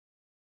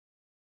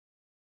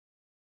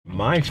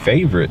My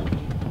favorite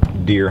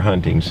deer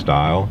hunting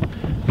style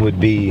would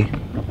be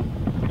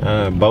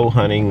bow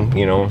hunting,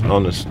 you know,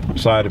 on the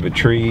side of a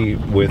tree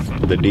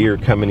with the deer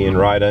coming in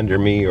right under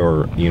me,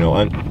 or, you know,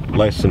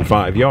 less than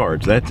 5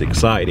 yards. That's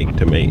exciting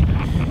to me.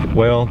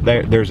 Well,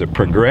 there's a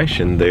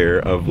progression there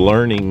of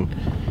learning,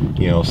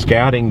 you know,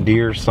 scouting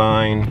deer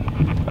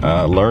sign,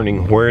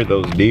 learning where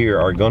those deer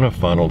are going to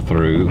funnel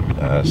through,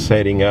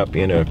 setting up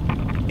in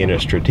a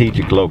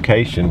strategic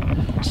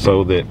location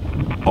so that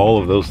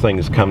all of those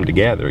things come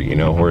together, you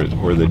know,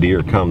 where the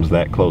deer comes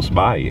that close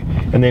by you.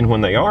 And then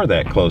when they are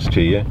that close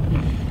to you,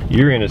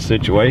 you're in a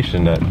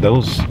situation that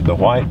the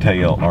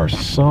whitetail are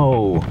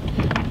so,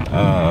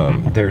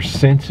 their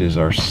senses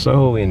are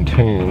so in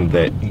tune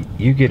that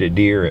you get a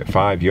deer at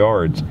 5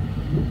 yards.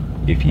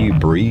 If you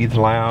breathe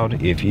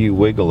loud, if you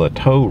wiggle a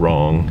toe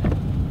wrong,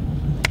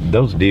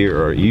 those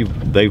deer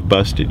they've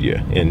busted you,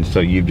 and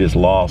so you've just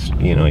lost,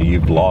 you know,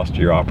 you've lost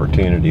your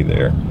opportunity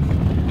there.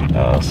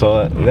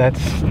 So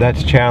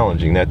that's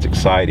challenging. That's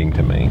exciting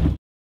to me.